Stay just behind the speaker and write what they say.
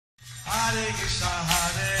Krishna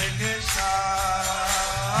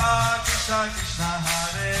Krishna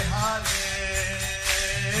Hare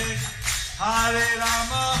Hare Hare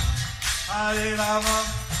Rama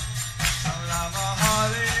Rama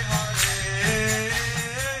Hare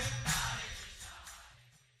Hare.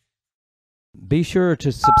 Be sure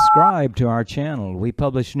to subscribe to our channel. We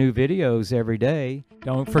publish new videos every day.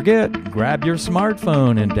 Don't forget, grab your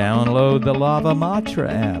smartphone and download the Lava Matra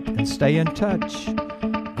app and stay in touch.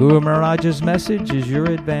 Guru Maharaj's message is your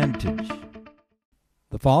advantage.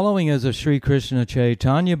 The following is a Sri Krishna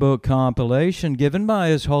Caitanya book compilation given by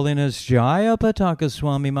His Holiness Jayapataka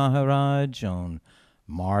Swami Maharaj on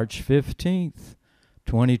March 15th,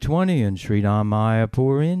 2020 in Sri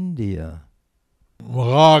Mayapur, India.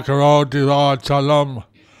 Makakaroti Vachalam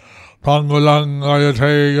Pangulang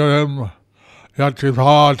Ayategarim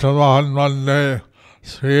Yatipatamahan Mande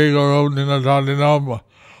Sri Guru Ninadaninam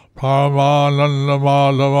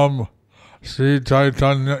Paramanandamalavam Sri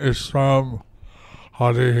Caitanya Isram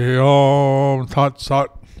Hari Om Tat Sat.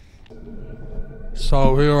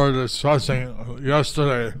 So we were discussing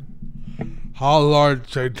yesterday how Lord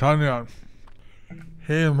Caitanya,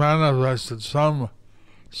 he manifested some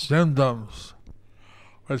symptoms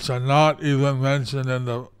which are not even mentioned in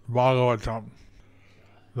the Bhagavatam,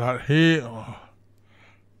 that he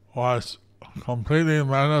was completely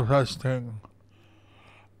manifesting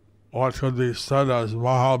what could be said as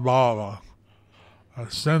Mahabhava.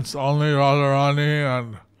 Since only Radharani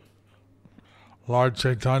and Lord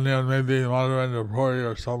Caitanya and maybe Madhavendra Puri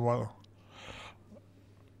or someone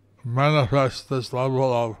manifest this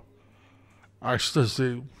level of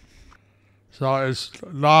ecstasy, so it's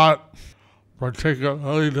not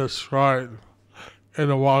particularly described in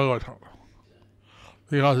the Bhagavatam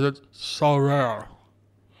because it's so rare.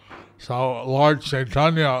 So Lord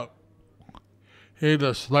Caitanya, he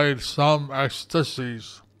displayed some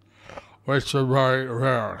ecstasies which are very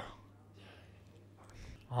rare.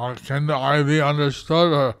 Can I be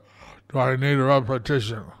understood, or do I need a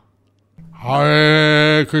repetition?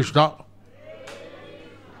 Hare Krishna.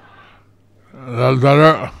 Is that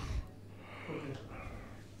better?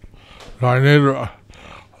 Do I need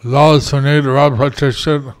those who need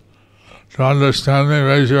repetition to understand me?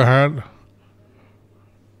 Raise your hand.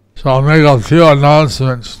 So I'll make a few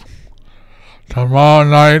announcements. Tomorrow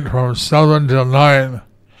night from 7 till 9,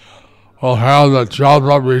 we'll have the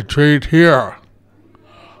Japa retreat here.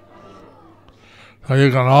 So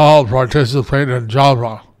you can all participate in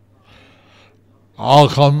Japa. I'll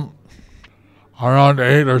come around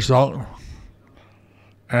 8 or so.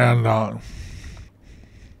 And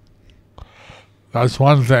that's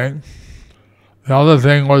one thing. The other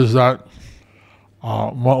thing was that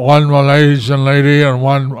one Malaysian lady and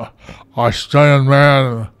one Australian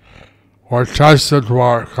man were tested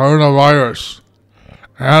for coronavirus,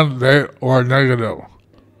 and they were negative.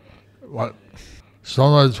 But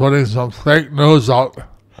someone's putting some fake news out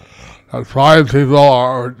that 5 people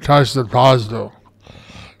are tested positive.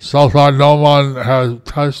 So far, no one has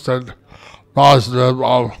tested positive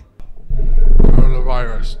of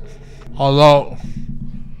coronavirus, although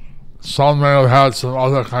some may have had some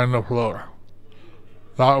other kind of flu.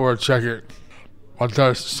 That we're checking. But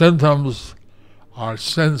their symptoms are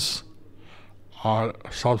since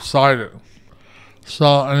subsided.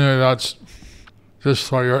 So anyway, that's just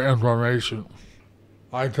for your information.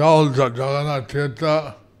 I told Jagannath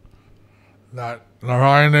Tirtha that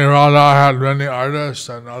Narayani Radha had many artists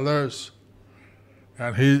and others,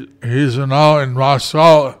 and he's now in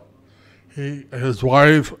Moscow. His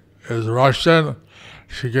wife is Russian.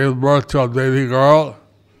 She gave birth to a baby girl,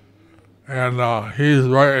 and he's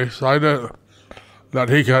very excited that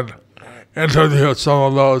he can interview some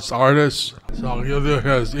of those artists. So I'll give you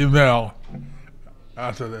his email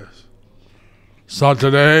after this. So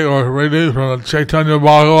today we're reading from the Chaitanya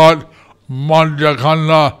Bhagavat, Madhya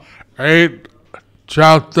Khanda 8,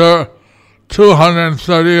 chapter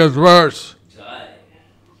 230th verse.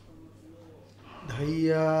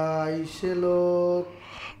 Dhaiya aise lok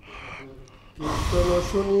kirtana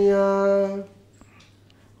suniya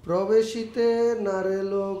praveshite nare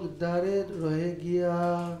lok dare rahe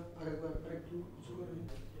gya.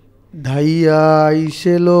 Dhaiya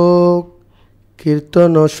aise lok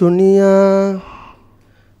kirtana suniya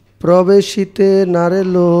praveshite nare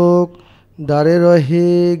lok dare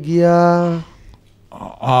rahe gya.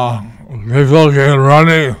 People came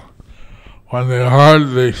running when they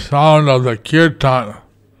heard the sound of the Kirtana.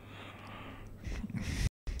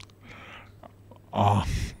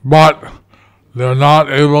 But they're not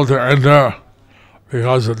able to enter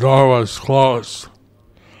because the door was closed.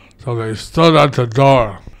 So they stood at the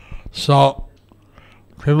door. So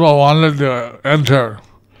people wanted to enter,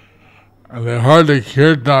 And they heard the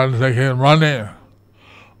kirtan, they came running,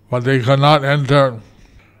 but they could not enter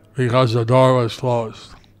because the door was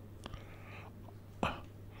closed.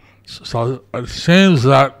 So it seems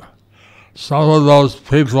that some of those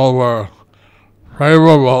people were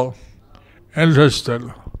favorable, interested,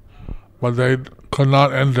 but they could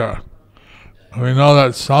not enter. We know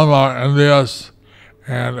that some are envious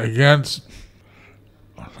and against,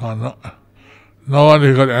 so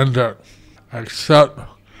nobody could enter except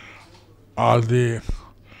the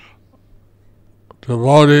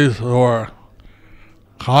devotees who were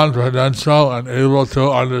confidential and able to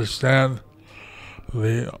understand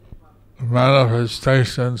the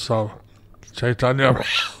manifestations of Caitanya.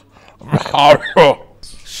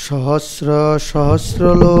 সহস্র সহস্র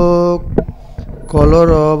লোক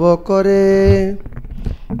কলরব করে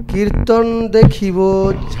কীর্তন দেখিব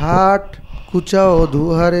ঝাট কুচাও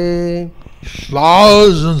দুহারে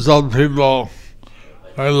Thousands of people,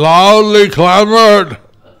 they loudly clamored,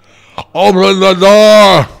 "Open the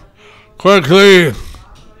door quickly!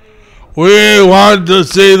 We want to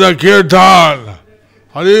see the kirtan!"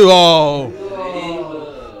 Haribo!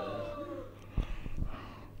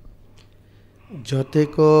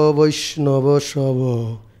 যতেক বৈষ্ণব সব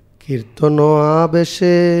কীর্তন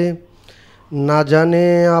আবেশে না জানে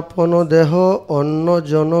আপন দেহ অন্য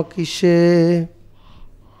জন কিসে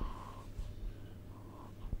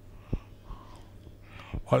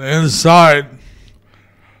But inside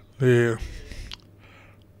the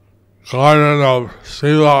garden of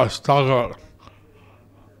Srivasa Thakura,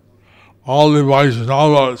 all the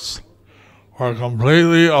Vaishnavas were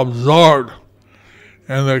completely absorbed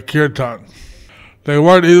in the kirtan. They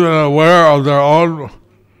weren't even aware of their own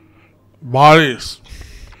bodies.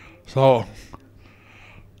 So,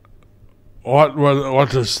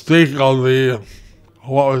 what to speak of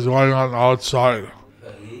what was going on outside?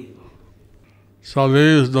 So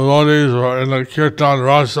these devotees were in the kirtan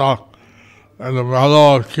rasa, and the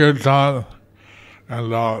mellow of kirtan,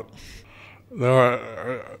 and they were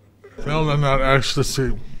filled in that ecstasy.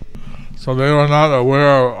 So they were not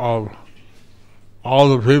aware of all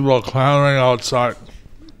the people clamoring outside.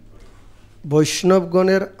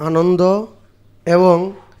 বৈষ্ণবগণের আনন্দ এবং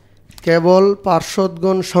কেবল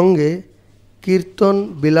পার্শ্বদগণ সঙ্গে কীর্তন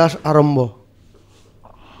বিলাস আরম্ভ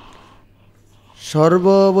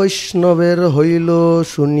সর্ববৈষ্ণবের হইল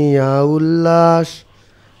শুনিয়া উল্লাস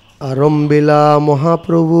আরম্ভিলা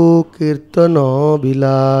মহাপ্রভু কীর্তন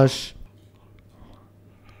বিলাস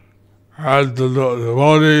As the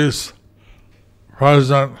devotees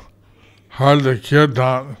present heard the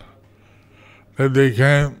kirtan, they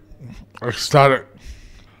became ecstatic.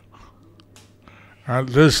 At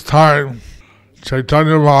this time,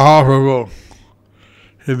 Caitanya Mahaprabhu,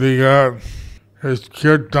 he began his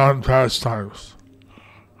kirtan pastimes.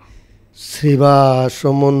 Srivas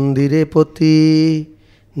মন্দিরে পতি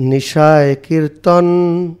নিশায় কীর্তন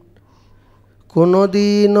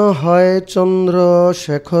কোনদিন হয় চন্দ্র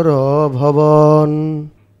শেখর ভবন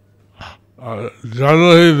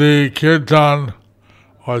Generally, the kirtan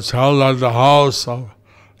was held at the house of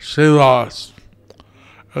Srivas,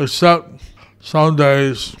 except some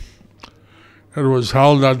days it was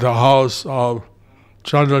held at the house of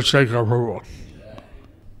Chandrasekhar Prabhu.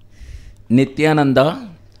 Nithyananda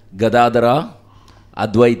Gadadhara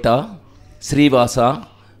Advaita Srivasa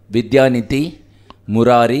Vidyanidhi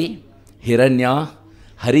Murari Hiranya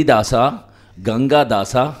Haridasa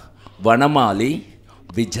ಗಂಗಾದಾಸ ವನಮಾಲಿ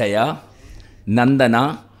Vijaya Nandana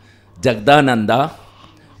Jagadananda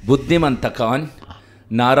ಬುದ್ಧಿಮಂತಕಾನ್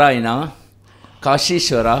Narayana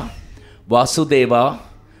ಕಾಶೀಶ್ವರ Vasudeva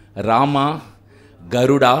Rama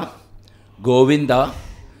Garuda Govinda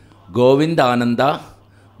ಗೋವಿಂದಾನಂದ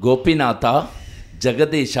Gopinath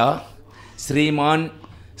Jagadish Shriman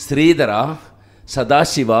Shridhara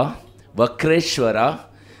Sadashiva ವಕ್ರೇಶ್ವರ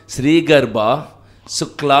ಶ್ರೀಗರ್ಭ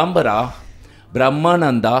ಶುಕ್ಲಾಂಬರ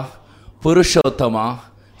Brahmananda Purushottama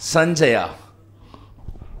Sanjay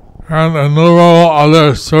And innumerable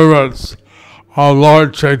other servants of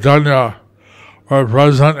Lord Caitanya were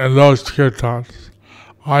present in those kirtans.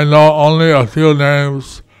 I know only a few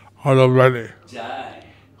names out of many.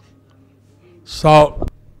 So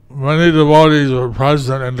many devotees were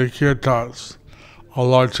present in the kirtans of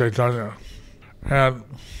Lord Caitanya. And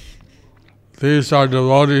these are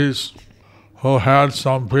devotees who had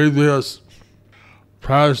some previous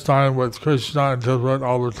pastime with Krishna in different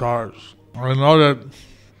avatars. I noted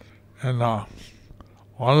and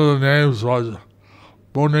one of the names was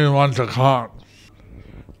Bunimantakan.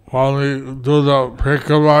 While we do the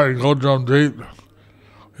Prikrama in Godram Deep,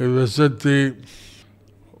 we visit the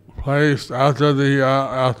place after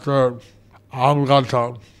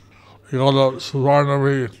Amgata. We go to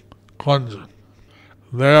Suvarnari Kunj.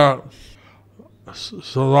 There,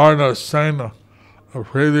 Savarna Sena, a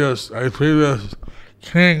previous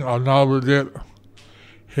king of Navadvip,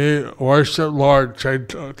 he worshipped Lord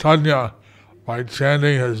Caitanya by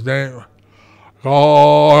chanting his name,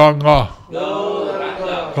 Gauranga,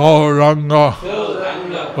 Gauranga,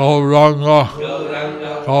 Gauranga,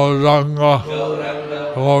 Gauranga, Gauranga,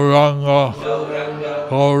 Gauranga,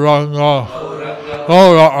 Gauranga,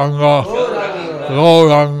 Gauranga,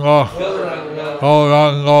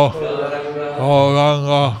 Gauranga,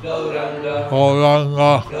 Gauranga,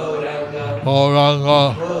 Gauranga, Gauranga.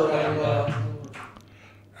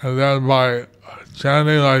 And then by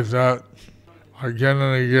chanting like that, again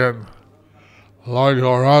and again, Lord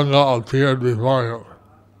Gauranga appeared before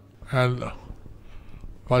him.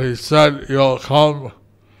 But he said, you'll come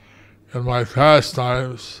in my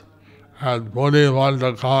pastimes at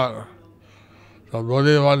Buddhivandakan. The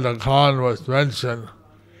Buddhivandakan was mentioned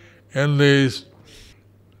in these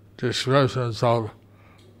descriptions of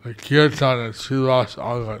the Kirtana and Srivasa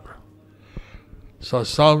Thakura. So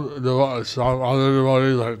some other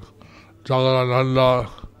devotees like Jagadananda,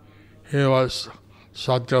 he was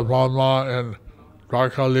Satyabhama and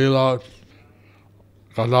Dwarka Lila,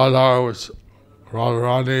 Gadadhar was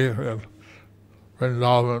Radharani and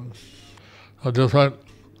Vrindavan. So different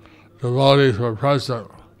devotees were present.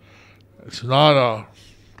 It's not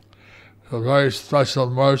a very special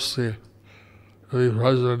mercy to be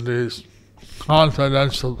present in these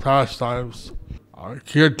confidential pastimes,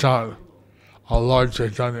 Kirtan of Lord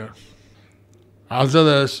Caitanya.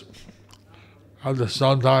 After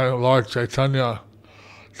some time, Lord Caitanya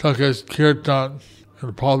took his Kirtan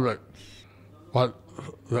in public, but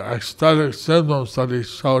the ecstatic symptoms that he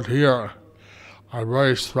showed here are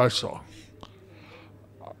very special.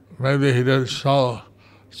 Maybe he didn't show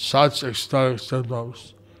such ecstatic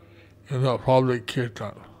symptoms in the public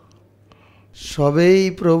Kirtan. সবেই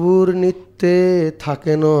প্রভুর নিত্যে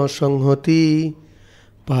থাকেন সংহতি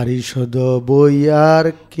পারিষদ বইয়ার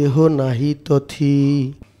কেহ নাহি তথি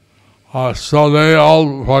So they all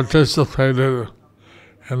participated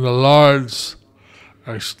in the Lord's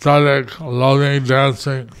ecstatic, loving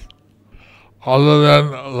dancing, other than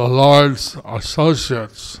the Lord's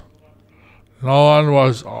associates. No one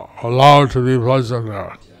was allowed to be present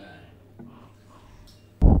there.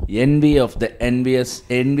 Envy of the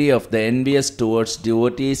envious towards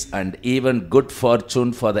devotees, and even good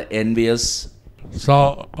fortune for the envious. So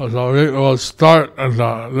we will start, and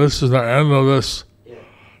this is the end of this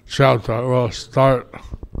chapter. We'll start.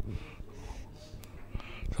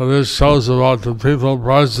 So this shows about the people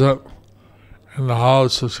present in the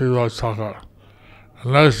house of Srivasa Thakura. The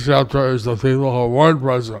next chapter is the people who weren't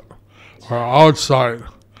present, were outside,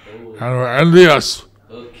 and were envious,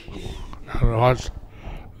 and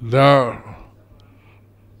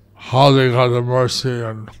how they got the mercy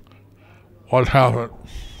and what happened.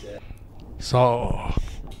 So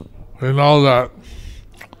we know that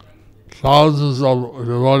thousands of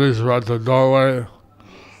devotees were at the doorway.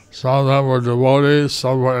 Some of them were devotees,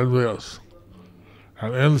 some were envious.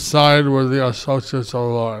 And inside were the associates of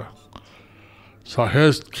the Lord. So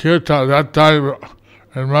his kirtan, that time,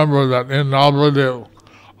 remember that in Navadvip,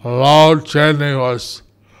 loud chanting was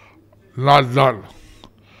not done.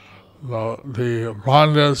 The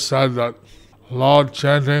Pandits said that loud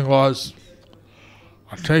chanting was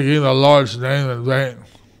taking the Lord's name in vain,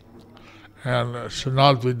 and it should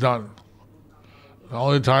not be done. The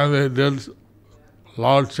only time they did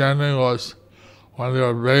loud chanting was when they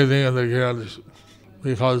were bathing in the Ganges,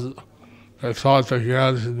 because they thought the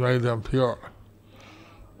Ganges made them pure.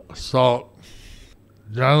 So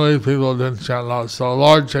generally people didn't chant loud. So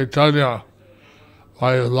Lord Caitanya,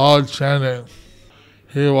 by his loud chanting,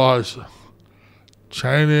 he was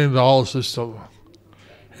changing the whole system.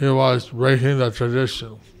 He was breaking the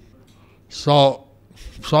tradition. So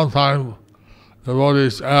sometimes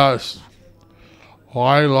devotees asked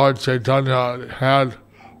why Lord Caitanya had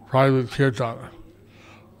private kirtan.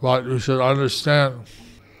 But you should understand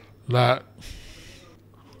that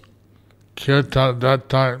kirtan at that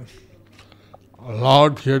time,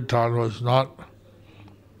 loud kirtan was not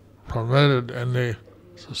permitted in the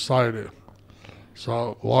society.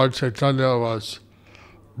 So Lord Caitanya was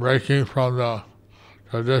breaking from the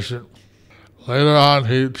tradition. Later on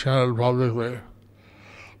he chanted publicly,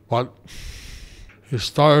 but he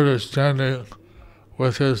started his chanting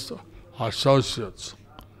with his associates,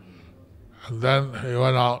 and then he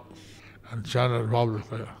went out and chanted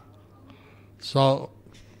publicly. So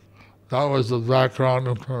that was the background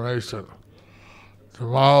information.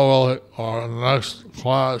 Tomorrow or in the next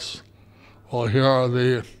class we'll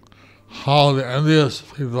hear how the envious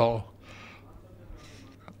people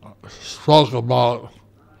spoke about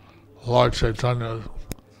Lord Caitanya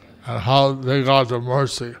and how they got the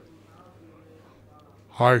mercy.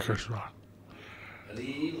 Hare Krishna.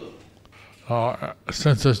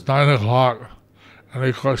 Since it's 9 o'clock,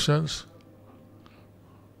 any questions?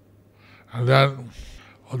 And then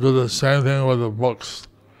we'll do the same thing with the books.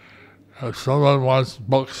 If someone wants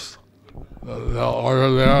books, they'll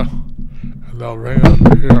order there and they'll bring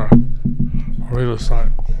it here for me to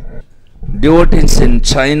sign. Devotees in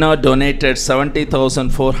China donated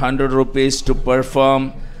 70,400 rupees to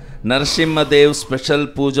perform Narasimha special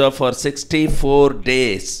puja for 64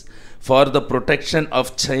 days for the protection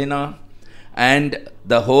of China and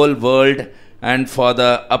the whole world and for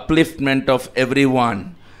the upliftment of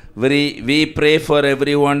everyone. We pray for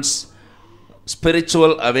everyone's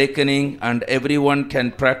spiritual awakening and everyone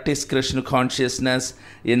can practice Krishna consciousness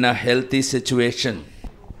in a healthy situation.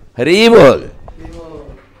 Hari Bol.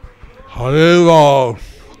 Hari Bol.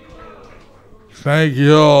 Thank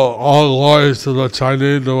you. All glories to the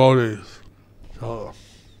Chinese devotees. So,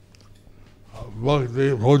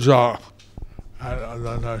 Bhakti Puja and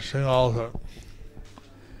then I sing also.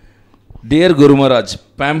 Dear Guru Maharaj,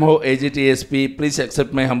 Pam Ho, AGTSP, please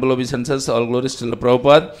accept my humble obeisances. All glories to the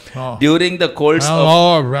Prabhupada. Oh. During the course Pam of...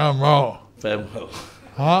 Ho, Pam Ho. Pam Ho.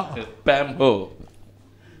 Huh? Pam Ho.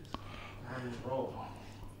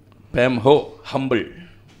 Pam Ho, humble.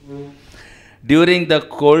 During the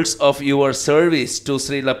course of your service to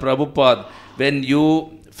Srila Prabhupada, when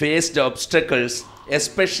you faced obstacles,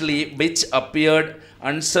 especially which appeared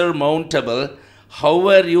unsurmountable, how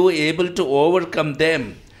were you able to overcome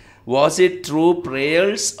them? Was it through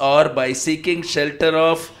prayers or by seeking shelter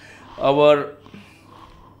of our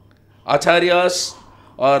acharyas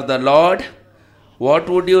or the Lord? What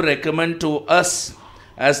would you recommend to us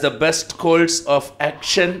as the best course of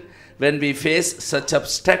action when we face such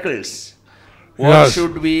obstacles? What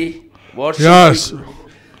should we? What should we?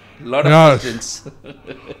 Lot of questions.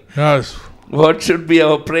 Yes. What should be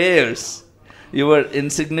our prayers? Your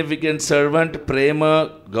insignificant servant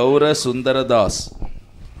Prema Gaura Sundara Das.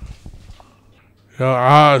 You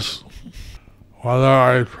asked whether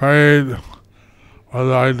I prayed,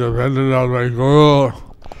 whether I depended on my Guru,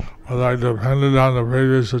 whether I depended on the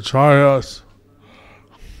previous acharyas.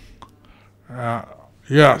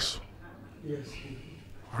 Yes.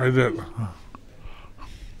 I did.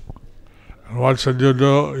 And what should you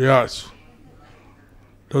do? Yes.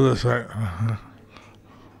 Do the same.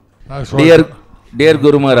 Dear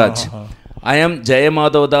Guru Maharaj, I am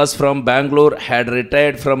Jayamadhav Das from Bangalore, had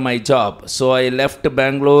retired from my job. So I left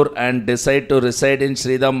Bangalore and decided to reside in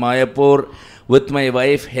Sridham Mayapur with my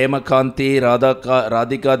wife Hemakanti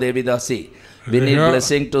Radhika Devidasi. We need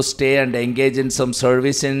blessing to stay and engage in some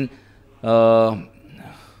service in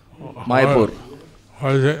Mayapur.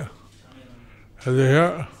 What is it? Is it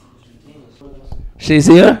here? She's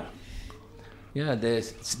here? Yeah, they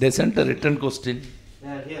sent a written question.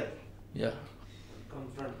 Yeah, here. Yeah.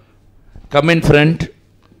 Come front. Come in front.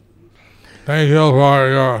 Thank you for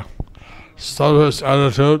your service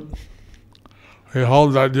attitude. We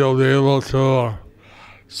hope that you'll be able to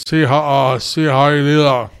see how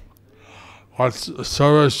Lila, what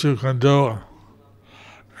service you can do,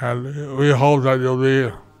 and we hope that you'll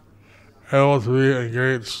be able to be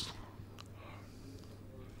engaged.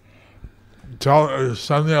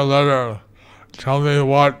 Send me a letter. Tell me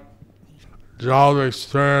what job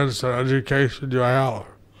experience and education you have.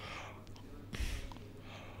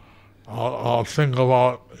 I'll think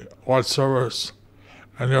about what service.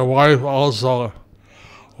 And your wife also,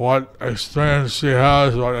 what experience she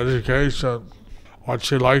has, what education, what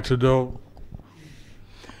she like to do.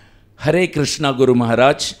 Hare Krishna Guru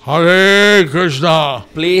Maharaj. Hare Krishna.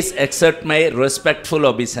 Please accept my respectful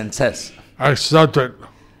obeisances. Accept it.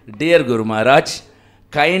 Dear Guru Maharaj,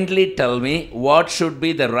 kindly tell me what should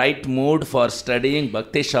be the right mood for studying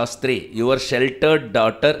Bhakti Shastri, your sheltered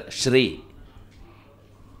daughter Shri.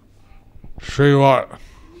 Shri what?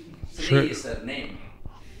 Shri is her name.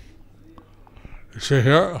 Is she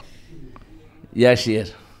here? Yes, here.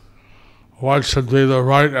 What should be the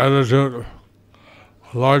right attitude?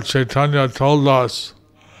 Lord Caitanya told us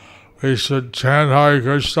we should chant Hare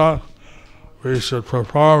Krishna, we should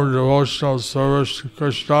perform devotional service to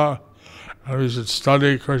Krishna, and we should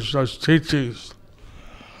study Krishna's teachings.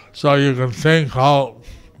 So you can think how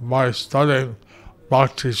by studying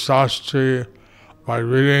Bhakti Shastri, by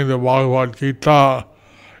reading the Bhagavad Gita,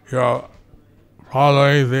 you're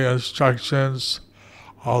following the instructions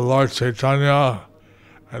of Lord Caitanya,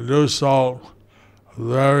 and do so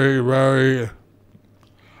very, very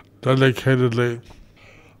dedicatedly.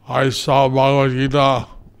 I saw Bhagavad Gita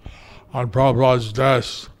on Prabhupada's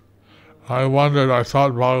desk. I wondered, I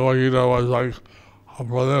thought Bhagavad Gita was like a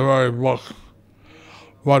preliminary book.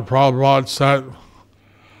 But Prabhupada said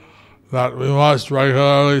that we must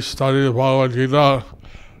regularly study the Bhagavad Gita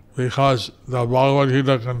because the Bhagavad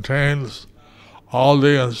Gita contains all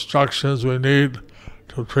the instructions we need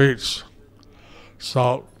to preach.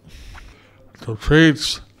 So, to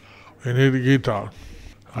preach, we need Gita.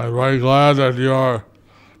 I'm very glad that you are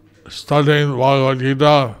studying Bhagavad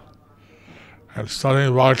Gita and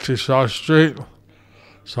studying Bhakti Shastri.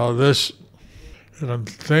 So this, you can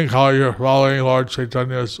think how you're following Lord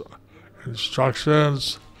Chaitanya's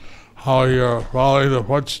instructions, how you're following the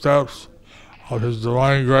footsteps of His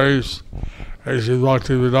Divine Grace, A.C.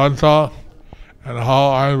 Bhaktivedanta, and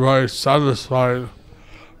how I'm very satisfied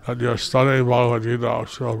that you're studying Bhagavad Gita of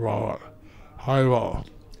Srila Prabhupada. Haribo.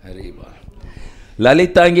 Haribo.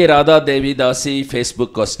 Lalitangi Radha Devi Dasi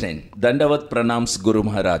Facebook question. Dandavat pranams Guru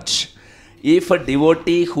Maharaj. If a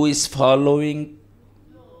devotee who is following,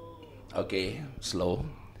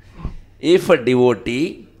 if a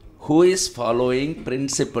devotee who is following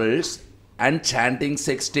principles and chanting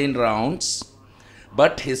 16 rounds,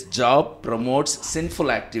 but his job promotes sinful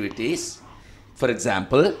activities, for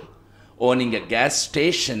example, owning a gas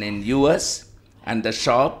station in US and the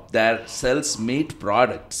shop that sells meat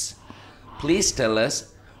products, please tell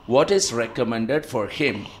us what is recommended for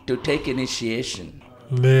him to take initiation.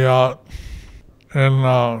 In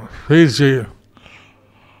Fiji,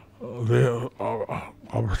 a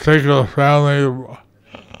particular family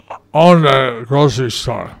owned a grocery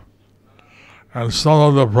store, and some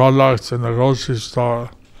of the products in the grocery store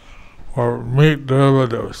were meat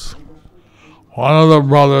derivatives. One of the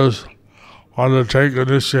brothers wanted to take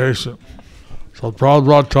initiation, so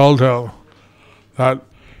Prabhupada told him that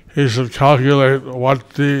he should calculate what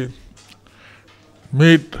the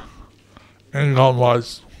meat income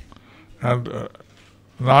was and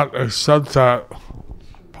not accept that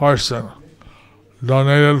person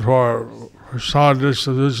donated for prasad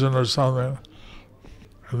distribution or something.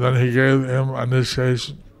 And then he gave him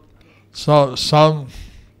initiation. So some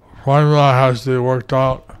formula has to be worked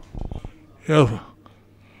out. If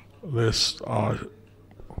this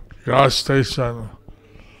gas station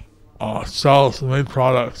sells meat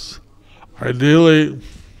products, ideally,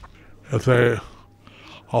 if they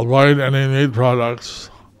avoid any meat products,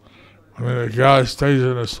 the gas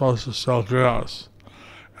station is supposed to sell gas,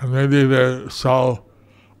 and maybe they sell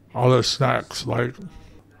other snacks like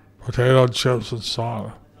potato chips and so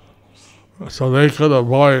on. So they could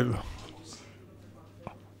avoid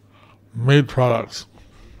meat products,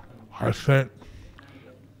 I think.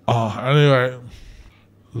 Anyway,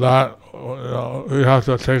 that we have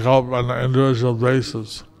to take up on an individual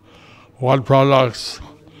basis what products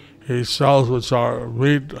he sells which are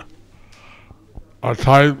meat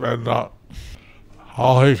type and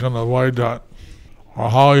how he can avoid that or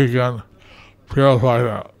how he can purify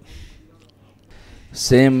that.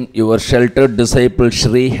 Same, your sheltered disciple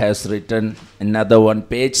Shri has written another one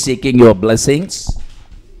page seeking your blessings.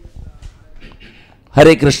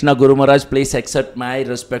 Hare Krishna Guru Maharaj, please accept my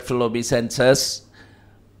respectful obeisances.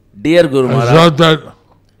 Dear Guru Maharaj,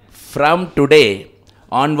 from today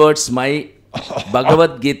onwards my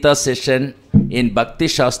Bhagavad Gita session in Bhakti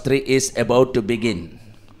Shastri is about to begin.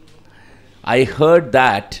 I heard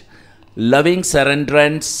that loving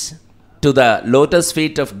surrenderance to the lotus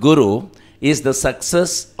feet of Guru is the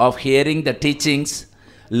success of hearing the teachings,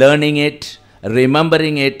 learning it,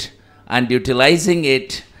 remembering it, and utilizing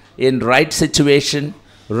it in right situation,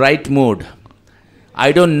 right mood.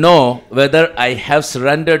 I don't know whether I have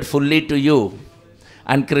surrendered fully to you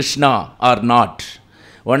and Krishna or not.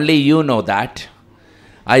 Only you know that.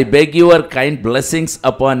 I beg your kind blessings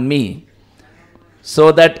upon me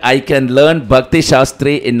so that I can learn Bhakti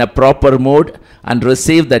Shastri in a proper mood and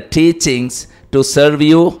receive the teachings to serve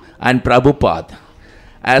you and Prabhupada.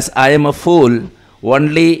 As I am a fool,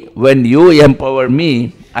 only when you empower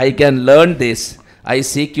me, I can learn this. I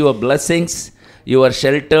seek your blessings, your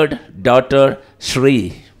sheltered daughter,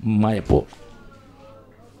 Sri Mayapur.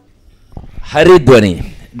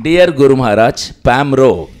 Haridwani. Dear Guru Maharaj, Pam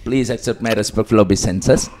Ro, please accept my respectful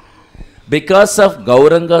obeisances. Because of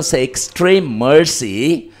Gauranga's extreme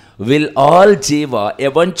mercy, will all Jiva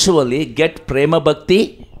eventually get Prema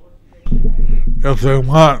Bhakti? If they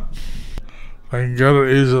want, they can get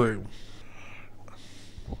it easily.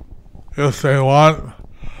 If they want,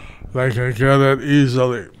 they can get it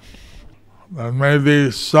easily. There may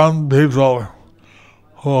be some people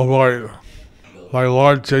who avoid, like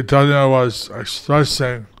Lord Caitanya was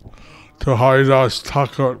expressing to Srivasa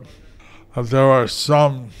Thakura, that there are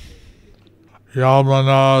some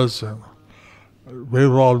Yamanas and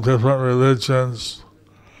people of different religions,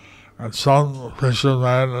 and some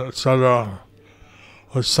fishermen, etc.,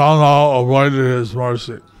 who somehow avoided his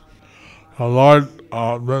mercy. The Lord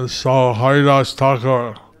saw Srivasa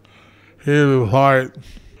Thakura. He replied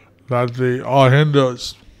that all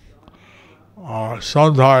Hindus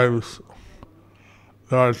sometimes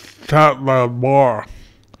they're attacked by a boar,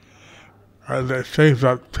 and they think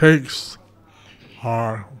that pigs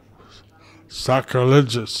are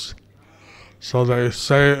sacrilegious. So they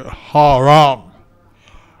say haram.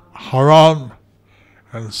 Haram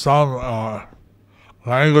in some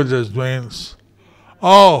languages means,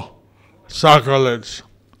 oh, sacrilege.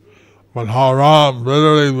 But haram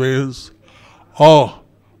literally means, oh,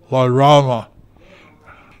 Lord Rama.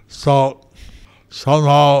 So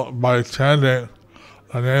somehow by chanting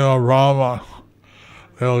the name of Rama,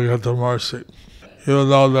 they'll get the mercy, even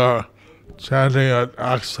though they're chanting it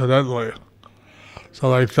accidentally. So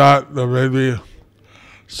like that, there may be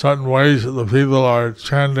certain ways that the people are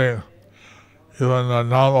chanting even the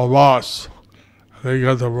Nam Abbas, they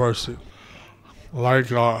get the mercy.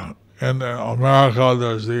 Like in America,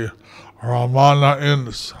 there's the Ramana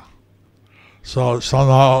Inns. So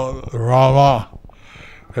somehow Rama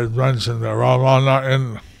is mentioned, the Ramana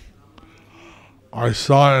Inn. I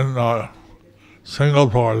saw in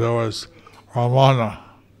Singapore there was Ramana.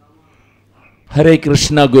 Hare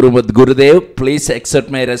Krishna Gurudev, please accept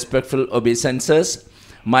my respectful obeisances.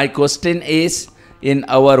 My question is, in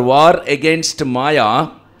our war against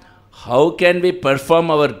Maya, how can we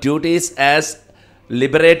perform our duties as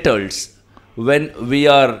liberators when we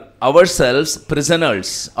are ourselves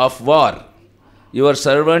prisoners of war? Your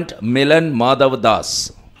servant Milan Madhav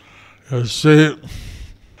Das. You see,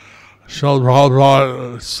 Srila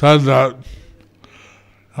Prabhupada said that,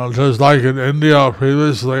 just like in India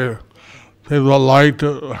previously, people like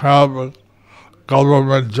to have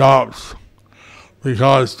government jobs,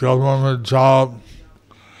 because government job,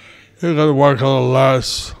 you can work a little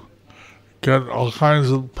less, get all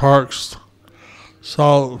kinds of perks,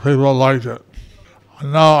 so people like it.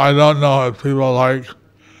 Now I don't know if people like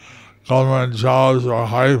government jobs or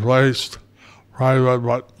high-placed private,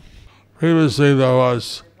 but previously there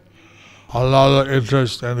was a lot of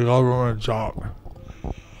interest in the government job.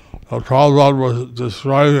 The Prabhupada was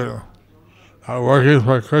describing that working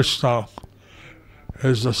for Krishna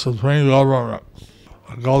is the supreme government,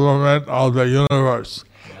 the government of the universe.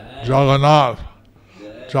 Jagannath,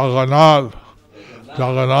 Jagannath,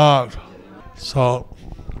 Jagannath. So,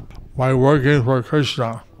 by working for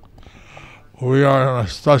Krishna, we are in a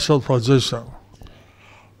special position.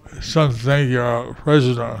 You shouldn't think you're a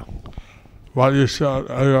prisoner, but you should,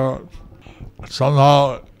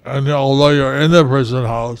 somehow, and although you're in the prison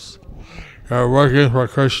house, you're working for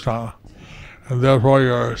Krishna, and therefore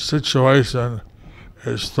your situation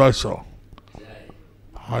is special.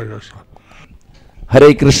 Hare Krishna.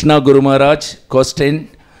 Hare Krishna Guru Maharaj. Question.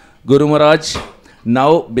 Guru Maharaj,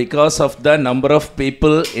 now because of the number of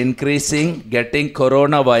people increasing getting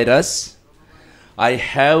coronavirus, I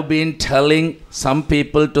have been telling some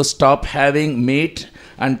people to stop having meat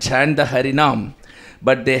and chant the Harinam,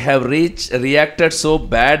 but they have reacted so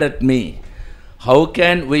bad at me. How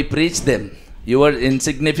can we preach them? Your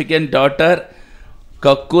insignificant daughter,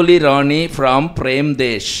 Kakuli Rani from Prem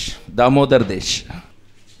Desh, Damodar Desh.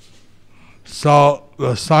 So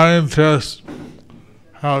the scientists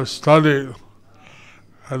have studied,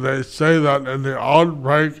 and they say that in the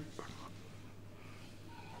outbreak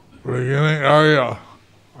beginning area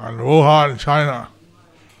in Wuhan, China,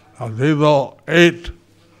 people ate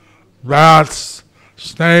bats,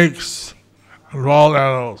 snakes, and wild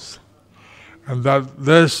animals, and that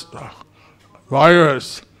this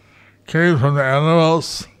virus came from the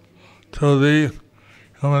animals to the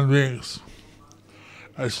human beings,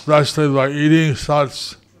 especially by eating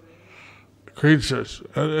such creatures.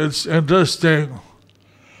 It's interesting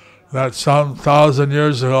that some 1,000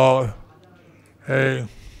 years ago, a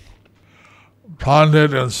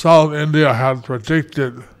Pandit in South India had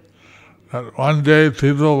predicted that one day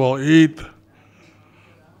people will eat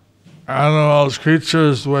animals,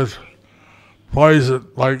 creatures with poison,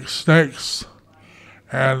 like snakes,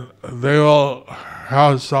 and they will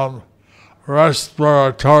have some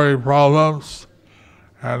respiratory problems,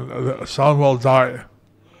 and some will die.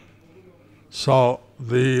 So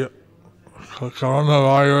the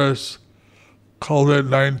coronavirus,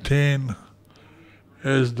 COVID-19,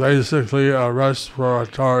 is basically a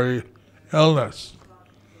respiratory illness.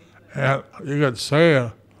 And you could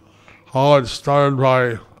say how it started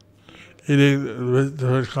by eating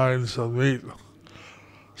different kinds of meat.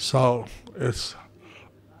 So it's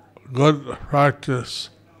good practice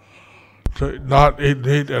to not eat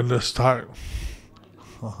meat in this time.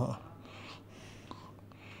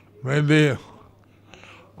 maybe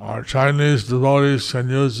our Chinese devotees can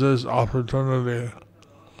use this opportunity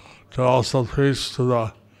to also preach to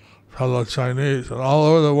the fellow Chinese and all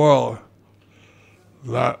over the world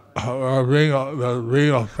that are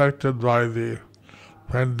being affected by the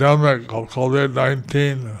pandemic of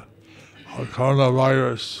COVID-19 or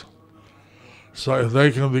coronavirus. So if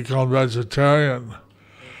they can become vegetarian,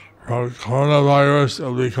 from coronavirus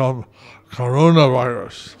it'll become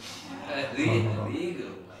coronavirus.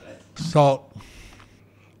 So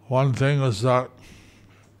one thing is that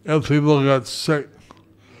if people get sick,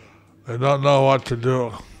 they don't know what to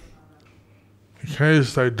do. In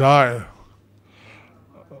case they die,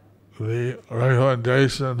 the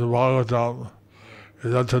recommendation in the Bhagavatam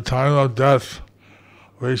is at the time of death,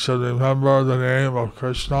 we should remember the name of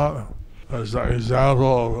Krishna. As the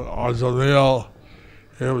example of Azaleel,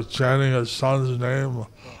 he was chanting his son's name,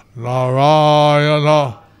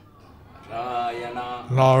 Narayana,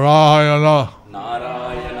 Narayana.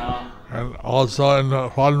 And also in the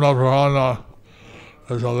Padma Purana,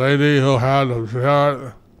 there's a lady who had a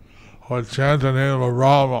parrot who would chant the name of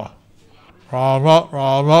Rama. Rama,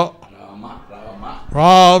 Rama,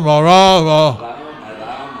 Rama, Rama, Rama,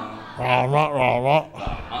 Rama,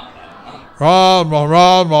 Rama,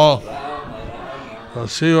 Rama. So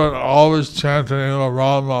she would always chant the name of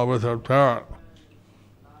Rama with her parrot.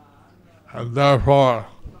 And therefore,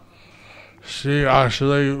 she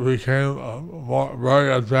actually became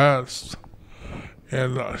very advanced,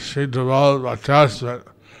 and she developed attachment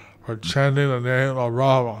for chanting the name of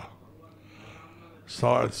Rama.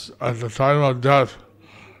 So it's, at the time of death,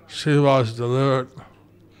 she was delivered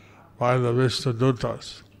by the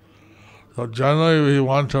Vishnudutas. So generally we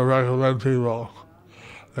want to recommend people,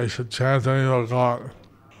 they should chant the name of God.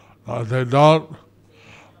 Now if they don't,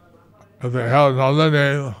 if they have another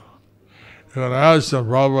name, you're going to ask them,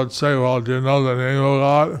 Prabhupada would say, well, do you know the name of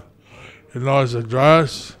God? You know his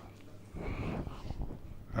address?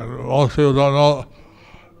 And most people don't know,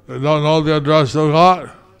 they don't know the address of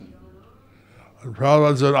God. And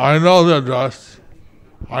Prabhupada said, I know the address.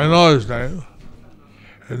 I know his name.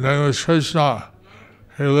 His name is Krishna.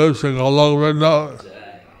 He lives in Golok Vrindavan.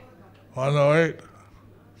 108.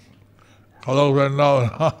 Golok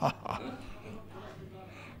Vrindavan.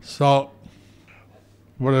 So,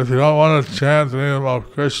 but if you don't want to chant the name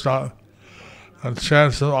of Krishna, then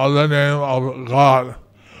chant some other name of God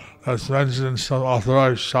that's mentioned in some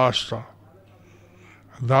authorized Shastra.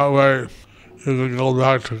 And that way you can go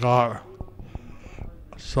back to God.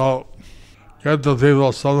 So get the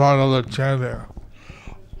people somehow or another chanting.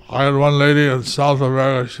 I had one lady in South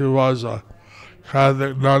America, she was a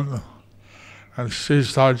Catholic nun, and she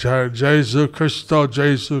started chanting, Jesu Christo,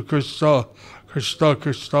 Jesu Christo, Christo,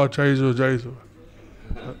 Christo, Jesu, Jesu.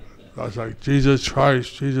 That's like Jesus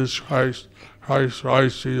Christ, Jesus Christ, Christ,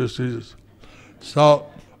 Christ, Jesus, Jesus. So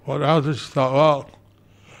what after she thought, well,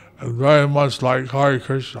 it's very much like Hare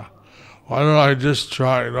Krishna. Why don't I just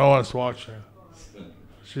try? No one's watching.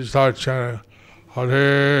 She started chanting,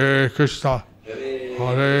 Hare Krishna,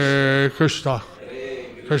 Hare Krishna,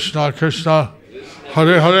 Krishna Krishna,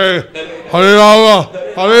 Hare Hare, Hare Rama,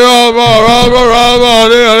 Hare Rama, Rama Rama,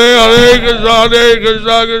 Hare Hare, Hare Krishna, Hare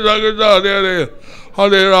Krishna, Krishna Krishna, Hare Hare,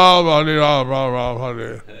 Hare Rama, Hare Rama, Rama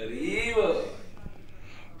Hare.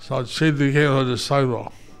 So she became a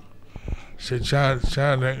disciple. She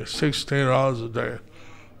chanting 16 hours a day.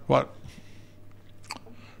 But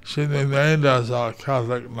she remained as a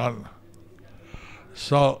Catholic nun.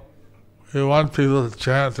 So we want people to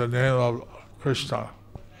chant the name of Krishna.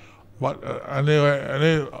 But anyway,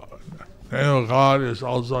 any name of God is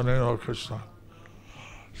also the name of Krishna.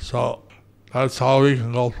 So that's how we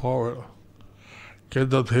can go forward. Get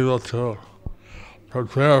the people to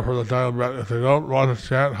prepare for the time of death. If they don't want to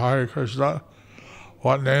chant Hare Krishna,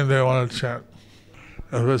 what name they want to chant.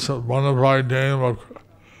 If it's a bona fide name of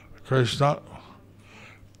Krishna,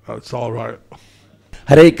 that's all right.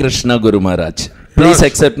 Hare Krishna, Guru Maharaj. Please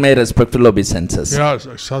Yes. accept my respectful obeisances. Yes,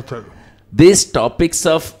 accepted. These topics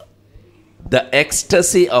of the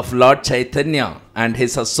ecstasy of Lord Caitanya and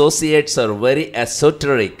his associates are very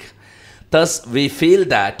esoteric. Thus, we feel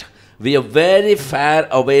that we are very far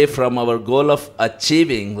away from our goal of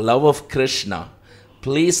achieving love of Krishna.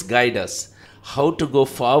 Please guide us how to go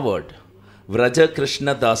forward. Vraja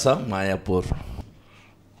Krishna Dasa, Mayapur.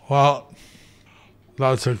 Well,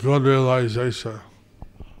 that's a good realization.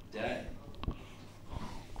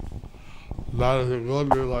 That is a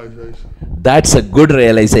good realization. That's a good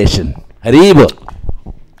realization. Haribo.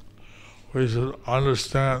 We should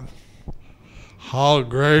understand how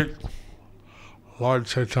great Lord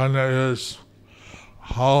Caitanya is,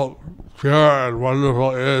 how pure and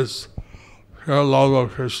wonderful is pure love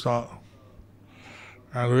of Krishna.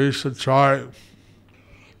 And we should try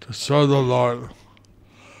to serve the Lord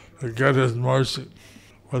to get His mercy.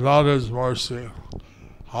 Without His mercy,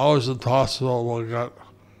 how is it possible we'll get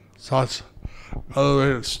such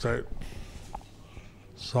elevated state?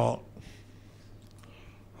 So,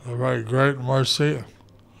 a very great mercy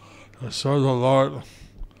to serve the Lord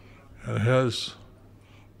in His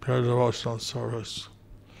pure devotional service.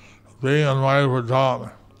 Being in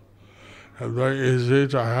Mayapur, it's very easy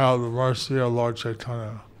to have the mercy of Lord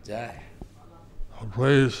Caitanya. Jai. So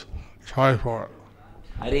please try for it.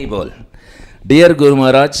 Hari Bol. Dear Guru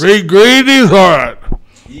Maharaj, Be greedy for it.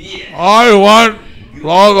 yeah. I want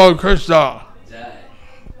love of Krishna.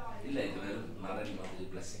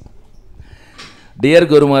 Dear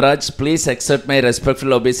Guru Maharaj, please accept my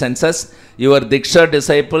respectful obeisances. Your Diksha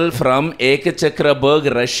disciple from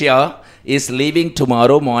Ekchakraburg, Russia is leaving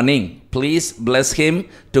tomorrow morning. Please bless him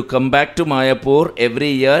to come back to Mayapur every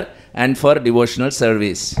year and for devotional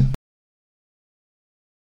service.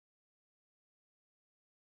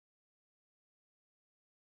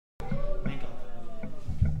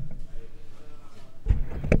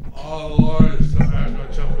 All glories to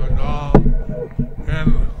Ekchakraburg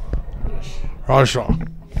in Russia.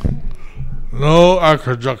 No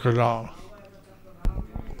Ekchakraburg.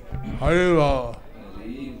 Hariva.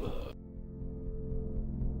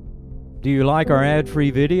 Do you like our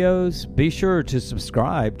ad-free videos? Be sure to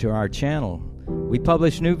subscribe to our channel. We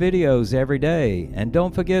publish new videos every day, and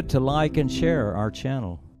don't forget to like and share our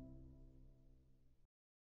channel.